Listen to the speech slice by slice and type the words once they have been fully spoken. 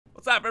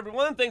What's up,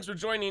 everyone? Thanks for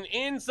joining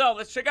in. So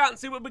let's check out and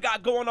see what we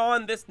got going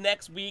on this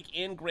next week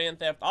in Grand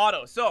Theft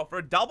Auto. So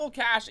for double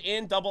cash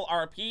and double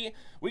RP,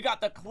 we got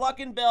the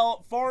Cluckin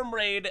farm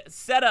raid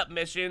setup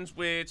missions,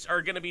 which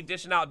are going to be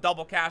dishing out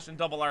double cash and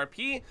double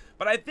RP.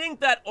 But I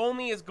think that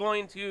only is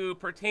going to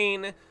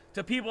pertain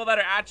to people that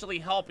are actually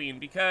helping,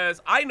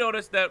 because I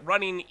noticed that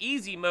running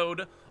easy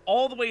mode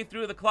all the way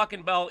through the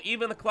Cluckin,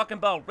 even the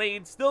Cluckin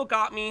raid, still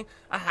got me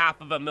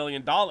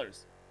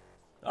 $500,000.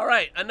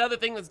 Alright, another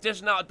thing that's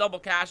dishing out double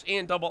cash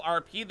and double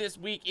RP this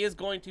week is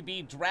going to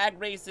be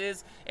drag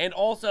races and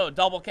also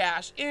double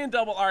cash and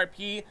double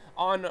RP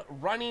on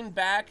running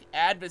back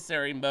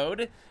adversary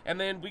mode. And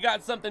then we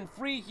got something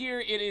free here.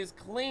 It is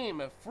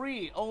claim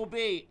free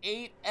obey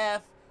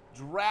 8F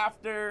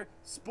drafter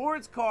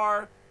sports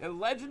car and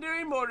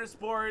legendary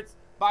motorsports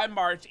by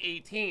March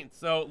 18th.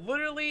 So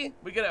literally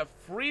we get a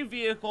free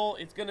vehicle.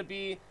 It's going to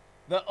be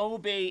the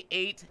obey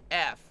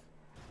 8F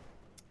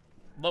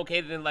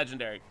located in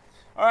legendary.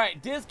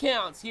 Alright,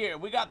 discounts here.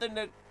 We got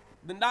the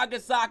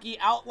Nagasaki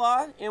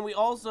Outlaw, and we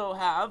also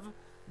have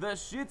the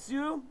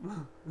Shitzu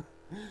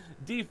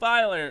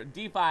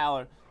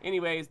Defiler.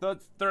 Anyways,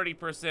 that's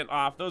 30%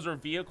 off. Those are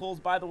vehicles,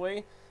 by the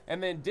way.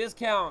 And then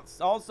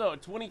discounts, also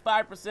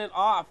 25%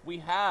 off. We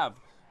have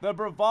the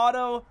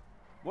Bravado,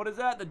 what is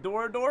that? The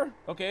Dorado?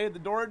 Okay, the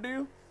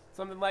Dorado,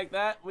 something like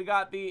that. We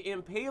got the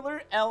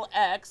Impaler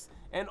LX,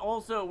 and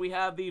also we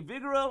have the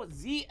Vigero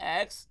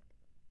ZX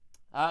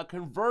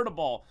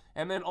Convertible.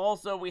 And then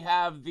also we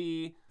have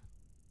the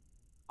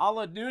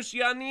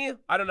Aleutian.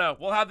 I don't know.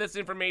 We'll have this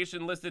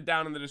information listed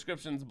down in the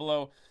descriptions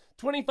below.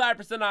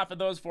 25% off of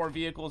those 4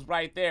 vehicles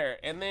right there.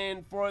 And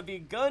then for the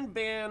gun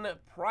ban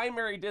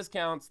primary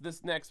discounts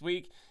this next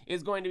week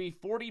is going to be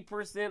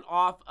 40%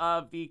 off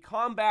of the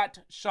combat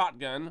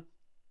shotgun.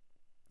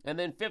 And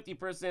then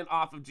 50%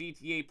 off of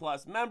GTA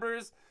Plus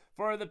members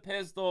for the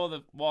pistol,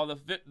 the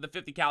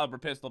 50 caliber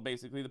pistol,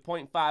 basically the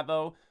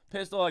 .50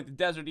 pistol, like the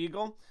Desert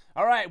Eagle.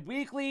 All right,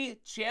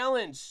 weekly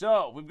challenge.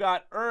 So we've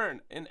got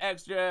earn an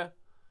extra,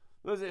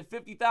 what is it,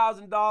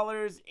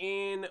 $50,000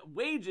 in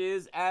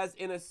wages as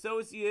an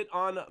associate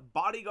on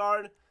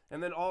Bodyguard.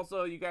 And then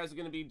also you guys are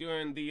going to be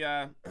doing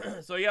the,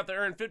 so you have to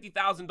earn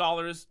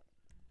 $50,000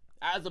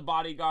 as a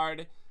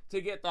bodyguard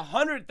to get the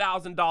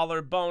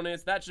 $100,000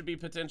 bonus. That should be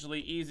potentially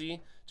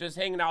easy, just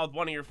hanging out with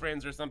one of your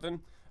friends or something.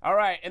 All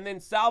right, and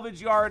then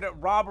salvage yard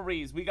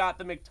robberies. We got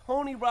the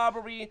McTony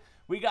robbery,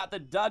 we got the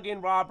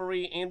Duggan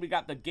robbery, and we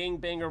got the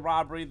Gangbanger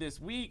robbery this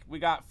week. We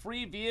got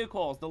free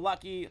vehicles. The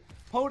lucky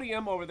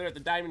Podium over there at the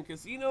Diamond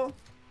Casino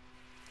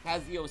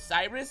has the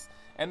Osiris,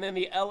 and then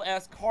the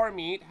LS car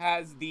meet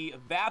has the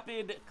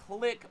Vapid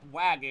Clique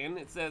Wagon.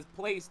 It says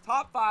place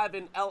top 5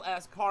 in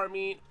LS car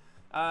meet.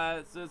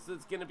 So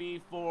it's going to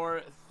be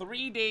for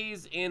 3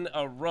 days in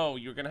a row.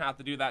 You're going to have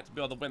to do that to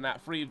be able to win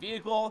that free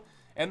vehicle.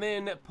 And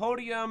then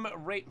premium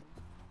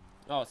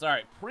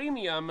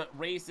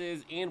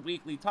races and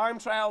weekly time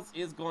trials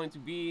is going to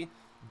be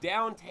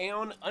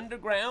Downtown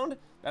Underground.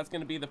 That's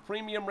going to be the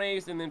premium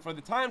race. And then for the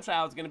time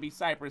trial, it's going to be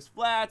Cypress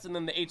Flats. And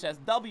then the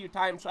HSW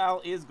time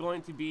trial is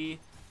going to be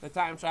the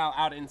time trial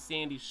out in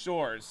Sandy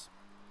Shores.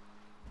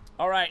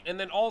 All right, and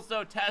then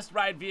also test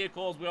ride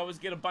vehicles. We always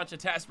get a bunch of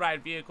test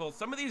ride vehicles.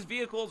 Some of these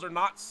vehicles are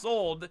not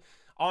sold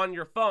on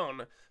your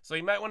phone, so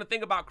you might want to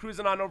think about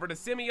cruising on over to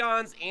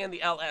Simeon's and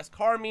the LS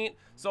car meet,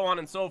 so on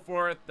and so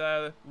forth,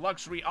 the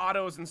luxury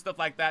autos and stuff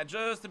like that,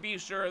 just to be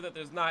sure that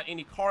there's not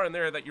any car in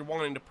there that you're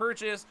wanting to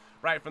purchase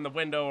right from the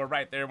window or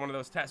right there, one of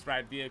those test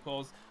ride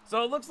vehicles.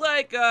 So it looks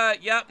like,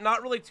 yep,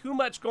 not really too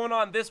much going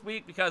on this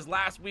week, because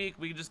last week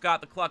we just got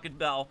the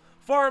Cluckin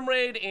farm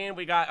raid and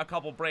we got a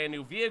couple brand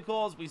new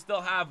vehicles. We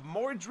still have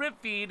more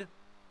drip feed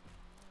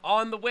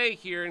on the way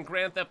here in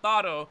Grand Theft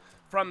Auto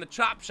from the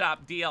Chop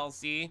Shop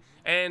DLC,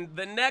 and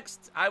the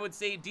next, I would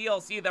say,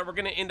 DLC that we're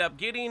going to end up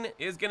getting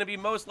is going to be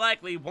most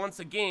likely, once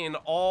again,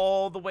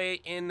 all the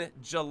way in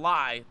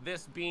July,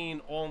 this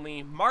being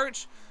only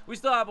March. We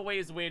still have a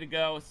ways away to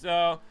go,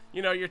 so,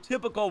 you know, your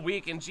typical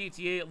week in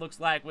GTA, it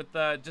looks like, with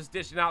just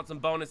dishing out some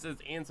bonuses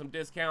and some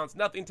discounts.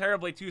 Nothing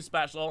terribly too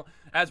special,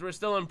 as we're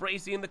still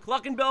embracing the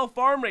Cluckin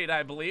farm raid,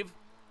 I believe.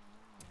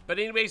 But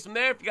anyways, from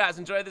there, if you guys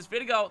enjoyed this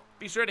video,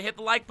 be sure to hit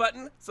the like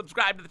button,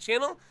 subscribe to the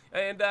channel,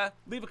 and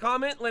leave a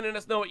comment letting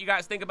us know what you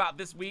guys think about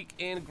this week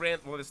in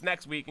this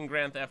next week in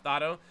Grand Theft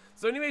Auto.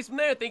 So anyways, from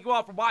there, thank you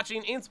all for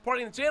watching and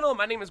supporting the channel.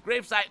 My name is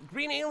GRAVESIGHT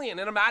Green Alien,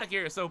 and I'm out of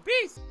here, so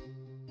peace!